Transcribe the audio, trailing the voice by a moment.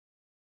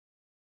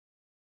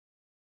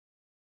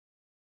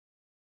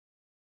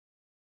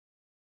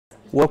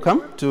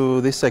Welcome to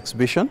this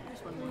exhibition.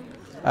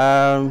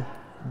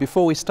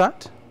 Before we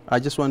start, I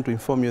just want to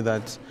inform you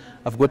that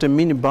I've got a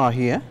mini bar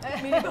here.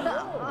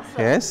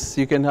 Yes,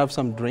 you can have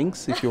some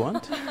drinks if you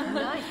want.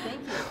 Nice,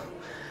 thank you.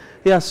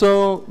 Yeah,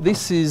 so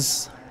this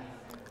is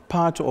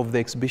part of the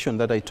exhibition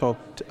that I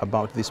talked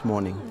about this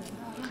morning.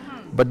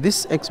 But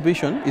this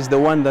exhibition is the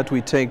one that we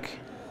take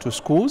to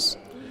schools.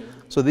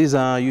 So these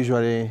are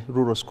usually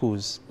rural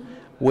schools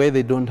where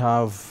they don't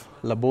have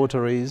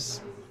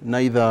laboratories,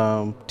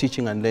 neither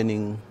teaching and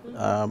learning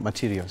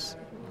materials.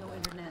 No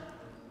internet.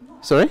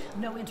 Sorry?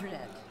 No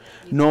internet.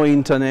 No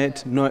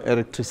internet, no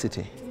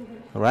electricity,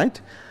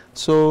 right?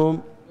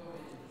 So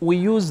we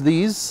use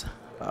these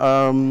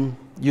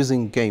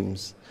using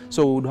games.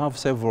 So we would have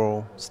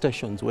several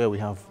stations where we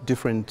have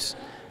different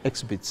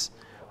exhibits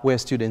where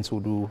students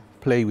would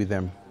play with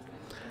them.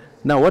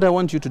 Now what I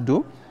want you to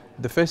do,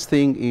 the first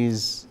thing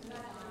is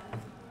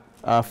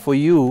for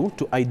you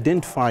to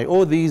identify,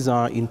 all these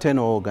are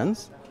internal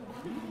organs.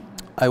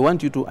 I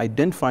want you to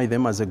identify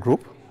them as a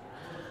group,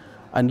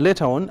 and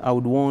later on I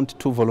would want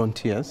 2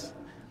 volunteers,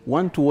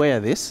 one to wear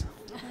this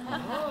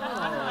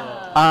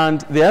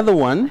and the other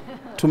one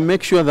to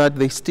make sure that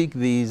they stick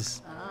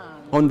these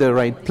on the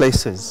right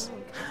places.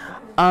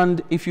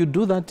 And if you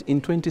do that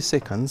in 20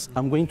 seconds,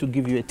 I'm going to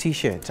give you a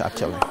t-shirt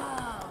actually.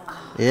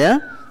 Yeah?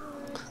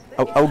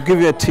 I'll give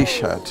you a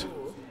t-shirt,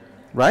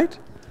 right?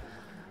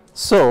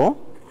 So,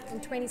 in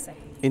 20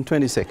 seconds. In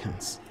 20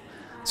 seconds.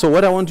 So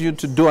what I want you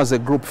to do as a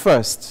group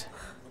first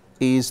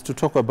is to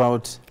talk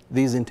about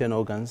these internal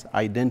organs,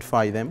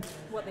 identify them,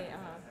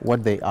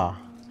 what they are.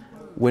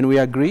 When we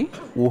agree,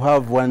 we'll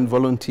have one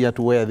volunteer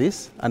to wear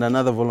this and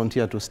another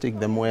volunteer to stick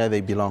them where they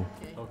belong.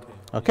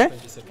 Okay?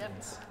 20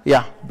 seconds.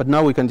 Yeah, but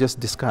now we can just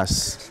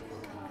discuss.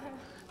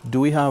 Do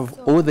we have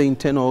all the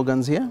internal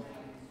organs here?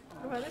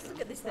 Well, let's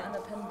look at this then.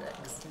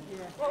 Appendix.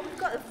 Yeah. Well, we've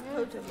got a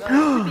photo of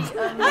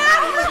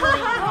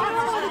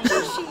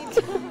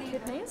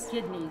Kidneys?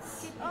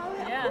 Kidneys. Oh,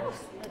 Yeah.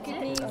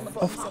 Kidneys.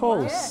 Of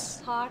course.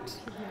 Heart.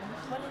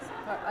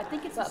 I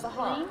think it's the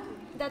spleen.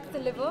 That's the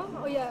liver.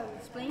 Oh, yeah.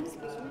 Spleen?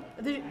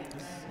 The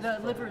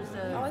liver is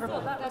the... I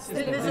thought that was the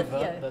Is liver.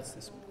 it, yeah, That's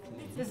the spleen.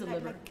 this is the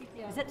liver.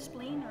 Is that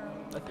spleen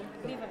or...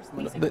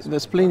 The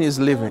spleen is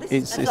living.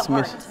 That's the It's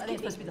heart. missing. I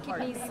think it's supposed to be the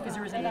heart, because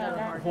there is another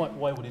heart.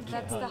 Why would it be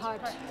That's the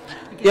heart.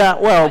 Yeah,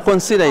 well,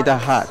 consider it a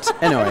heart.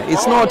 Anyway,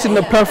 it's not in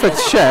the perfect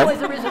shape. But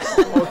let's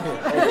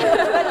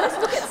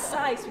look at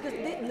size, because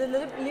the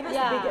liver is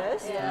the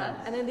biggest. Yeah.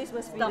 And then this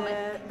must be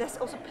there's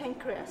also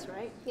pancreas,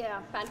 right? Yeah,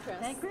 pancreas.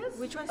 Pancreas?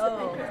 Which one's the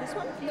pancreas? This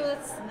one? No,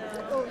 that's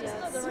oh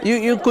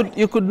yes.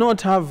 You could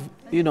not have,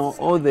 you know,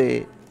 all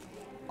the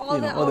All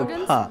the all the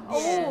organs? parts.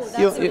 Oh,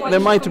 that's There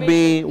might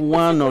be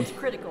one or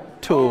Critical.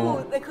 two.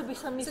 Oh, there could be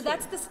some So missing.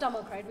 that's the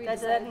stomach, right? Really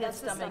That's sad. the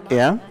stomach.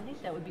 Yeah. I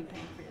think that would be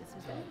pancreas.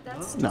 Is that?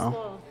 That's No.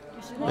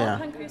 small. Yeah.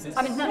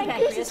 I mean, not Pancreas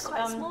pancreas. is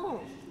quite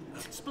small.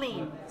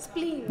 Spleen.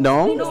 Spleen. No,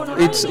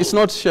 it's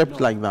not shaped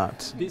like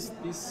that. This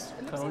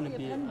can only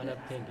be an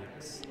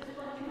appendix.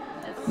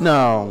 No,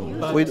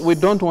 we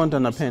don't want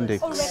an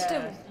appendix. Oh,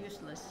 rectum.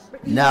 Useless.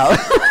 No.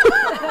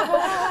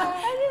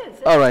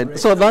 All right,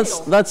 so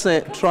that's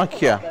a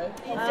trachea,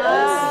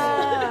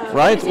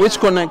 right? Which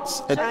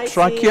connects a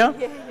trachea,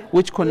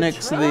 which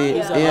connects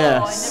the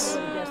yes,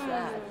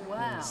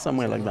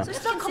 somewhere like that.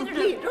 It's not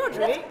complete,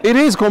 Rodrick. It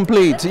is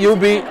complete.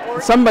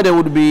 Somebody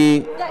would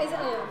be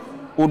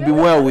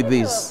well with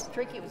this.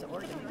 Tricky was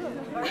organ.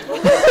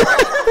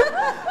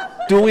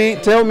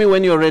 Tell me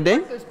when you're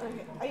ready?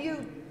 Are you?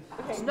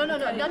 Okay. No,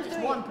 not just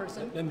one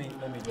person. Let me.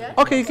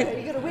 Okay, you can,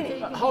 You're gonna win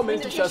it. How many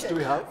t-shirts do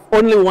we have?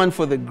 only one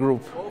for the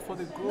group. Oh, for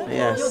the group.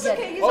 Yes.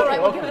 Okay, you Okay,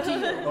 okay.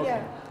 okay.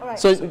 Yeah. All right.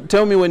 So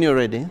tell me when you're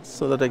ready,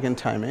 so that I can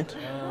time it.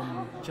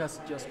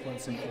 Just 1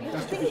 second.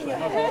 Think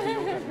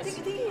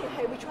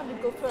hey, which one to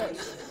go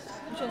first?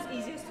 Which one's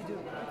easiest to do?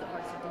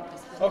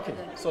 Okay,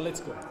 so let's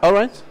go. All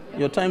right,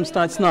 your time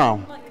starts now.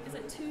 Is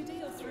it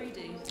 2D or 3D?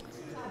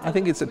 I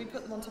think it's a We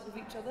put them on top of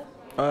each other?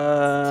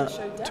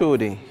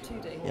 2D.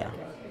 2D. Yeah.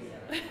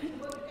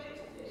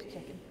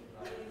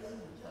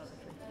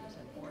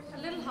 A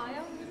little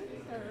higher.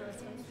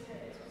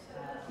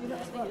 You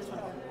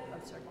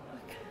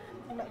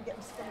might get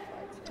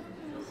disqualified.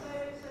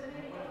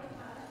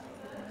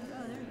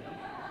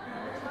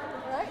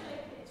 All right.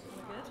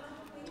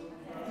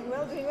 Doing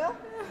well, doing well.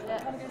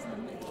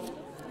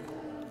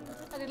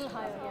 A little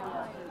higher,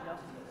 yeah.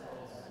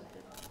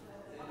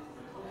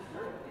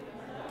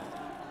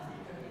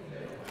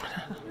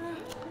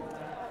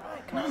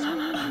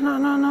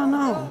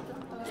 No.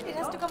 It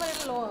has to come a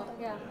little lower,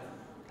 yeah.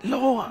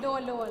 Lower.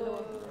 Lower.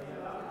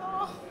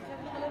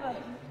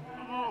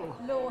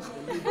 Lower.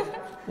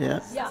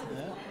 Yes. Yeah.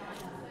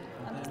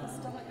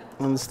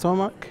 On the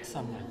stomach.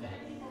 Something like that.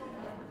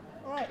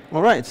 All right.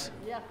 All right.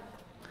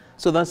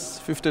 So that's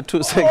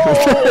 52 seconds.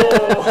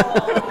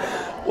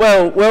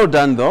 Well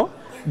done though.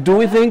 Do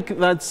we think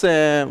that's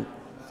an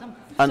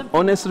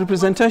honest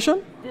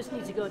representation? This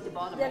needs to go at the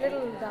bottom. Yeah, a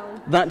little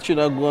down. That should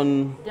have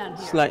gone Down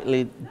here.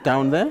 slightly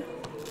down there.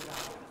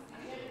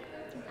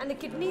 And the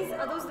kidneys,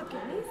 are those the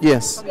kidneys?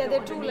 Yes. Yeah,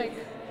 they're too like,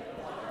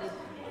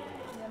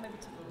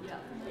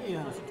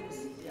 Yeah.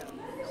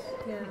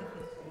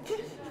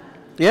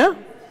 Yeah?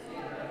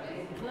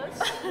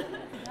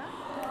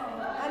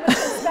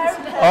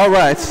 All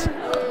right.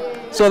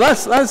 So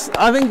that's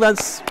I think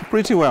that's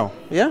pretty well.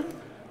 Yeah?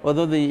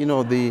 Although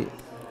they've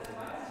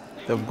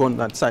gone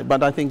that side,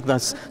 but I think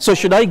that's so.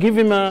 Should I give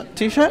him a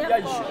t-shirt? Yeah,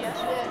 you should.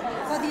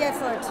 For the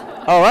effort.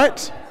 All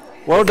right.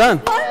 Well done.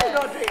 Fun,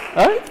 Rodrick.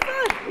 Huh?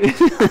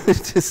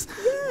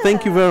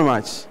 Thank you very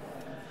much.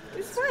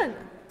 It's fun.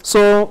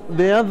 So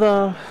the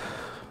other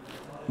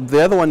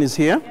one is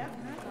here.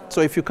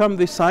 So if you come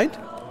this side,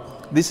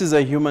 this is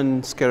a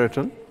human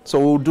skeleton. So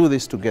we'll do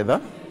this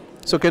together.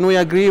 So can we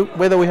agree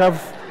whether we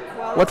have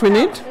what we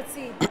need? Let's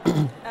see.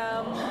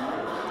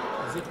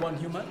 Is it one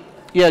human?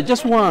 Yeah,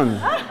 just one.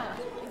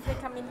 If they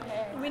come in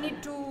pairs. We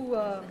need two.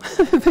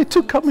 They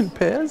two come in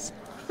pairs.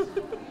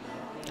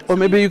 Or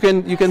maybe you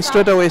can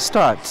straight away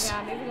start.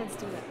 Yeah, maybe let's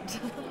do that.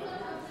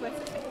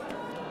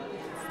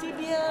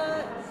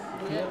 Stevia.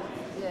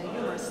 Yeah,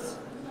 humorous.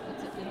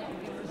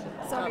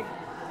 Sorry.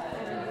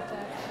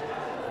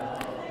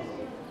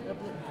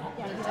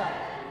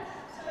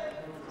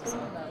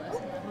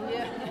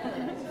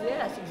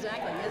 Yes,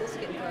 exactly. Yeah, this is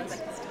getting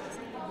close.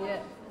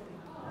 Yeah.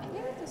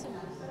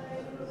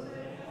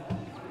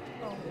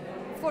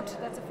 Foot,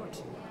 that's a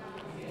foot.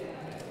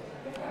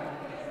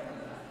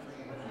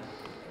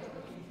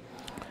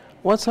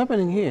 What's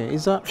happening here?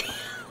 Is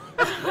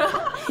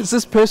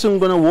this person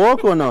gonna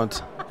walk or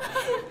not?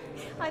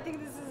 I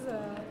think this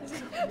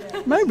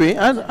is Maybe.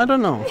 I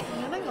don't know.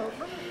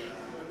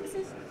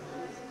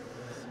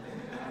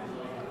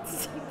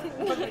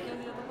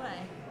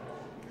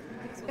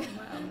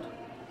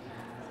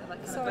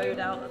 Bowed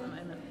out at the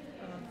moment.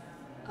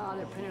 Oh,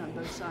 they're printed on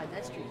both sides.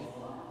 That's tricky.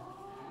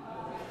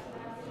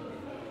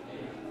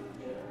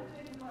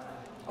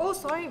 Oh,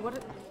 sorry.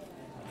 What?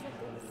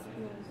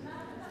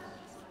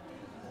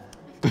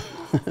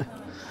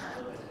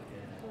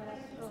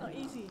 Not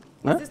easy.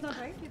 Huh? Is this not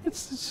right? It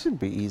should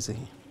be easy.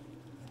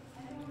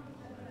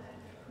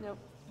 Nope.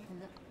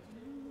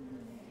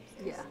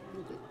 Yeah,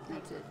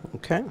 that's it.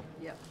 Okay.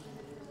 Yep.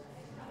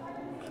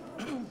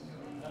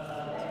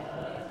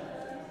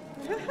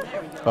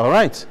 All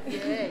right.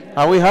 Yay.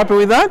 Are we happy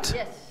with that?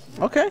 Yes.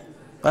 Okay.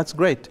 That's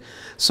great.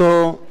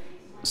 So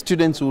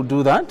students will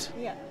do that.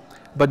 Yeah.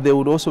 But they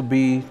would also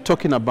be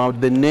talking about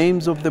the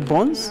names of the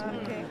bonds.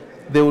 Okay.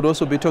 They would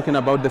also be talking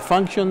about the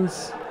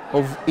functions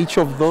of each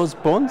of those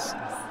bonds.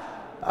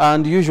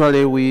 And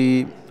usually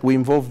we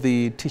involve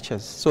the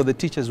teachers. So the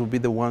teachers will be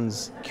the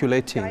ones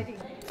curating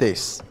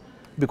this.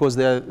 Because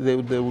they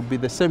will be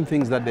the same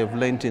things that they've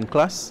learned in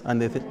class and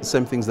the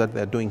same things that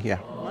they're doing here.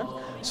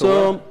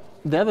 So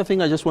the other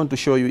thing I just want to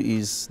show you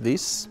is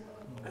this.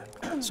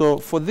 So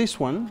for this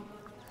one,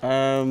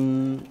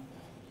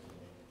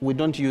 we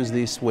don't use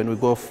this when we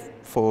go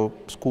for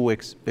school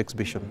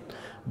exhibition,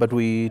 but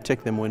we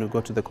take them when we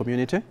go to the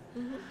community.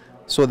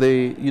 So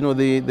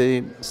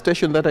the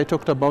station that I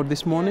talked about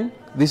this morning,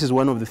 this is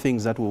one of the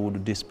things that we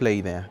would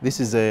display there.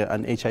 This is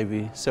an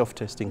HIV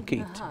self-testing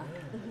kit.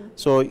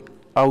 So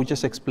I'll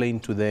just explain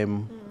to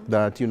them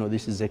that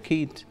this is a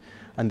kit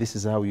and this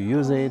is how you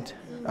use it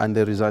and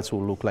the results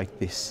will look like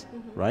this,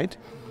 right?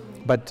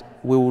 But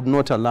we would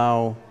not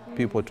allow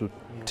people to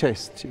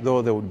test,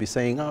 though they would be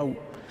saying, oh,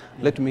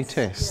 let me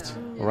test,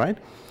 right?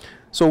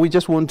 So we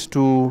just want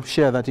to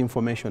share that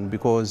information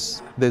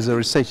because there's a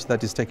research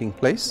that is taking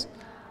place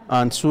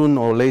and soon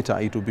or later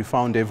it will be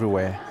found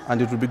everywhere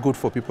and it will be good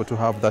for people to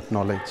have that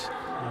knowledge.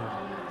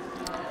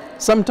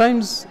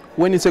 Sometimes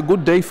when it's a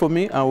good day for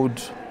me, I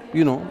would,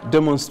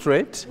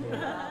 demonstrate.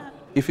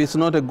 If it's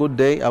not a good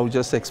day, I will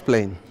just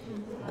explain.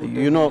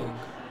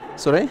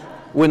 Sorry?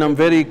 When I'm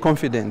very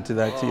confident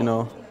that,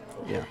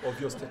 yeah. Of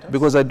your status?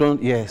 Because I don't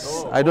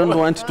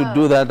want to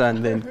do that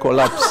and then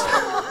collapse.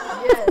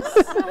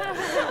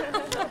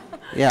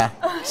 Yeah.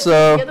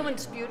 So The other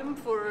one's sputum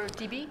for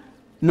TB?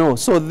 no,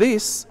 so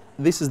this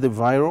is the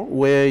viral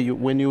where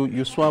when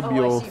you swab Oh, I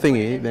your see.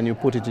 thingy, then you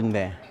put it in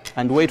there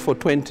and wait for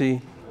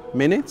 20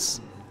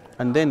 minutes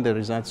and then the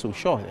results will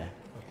show there.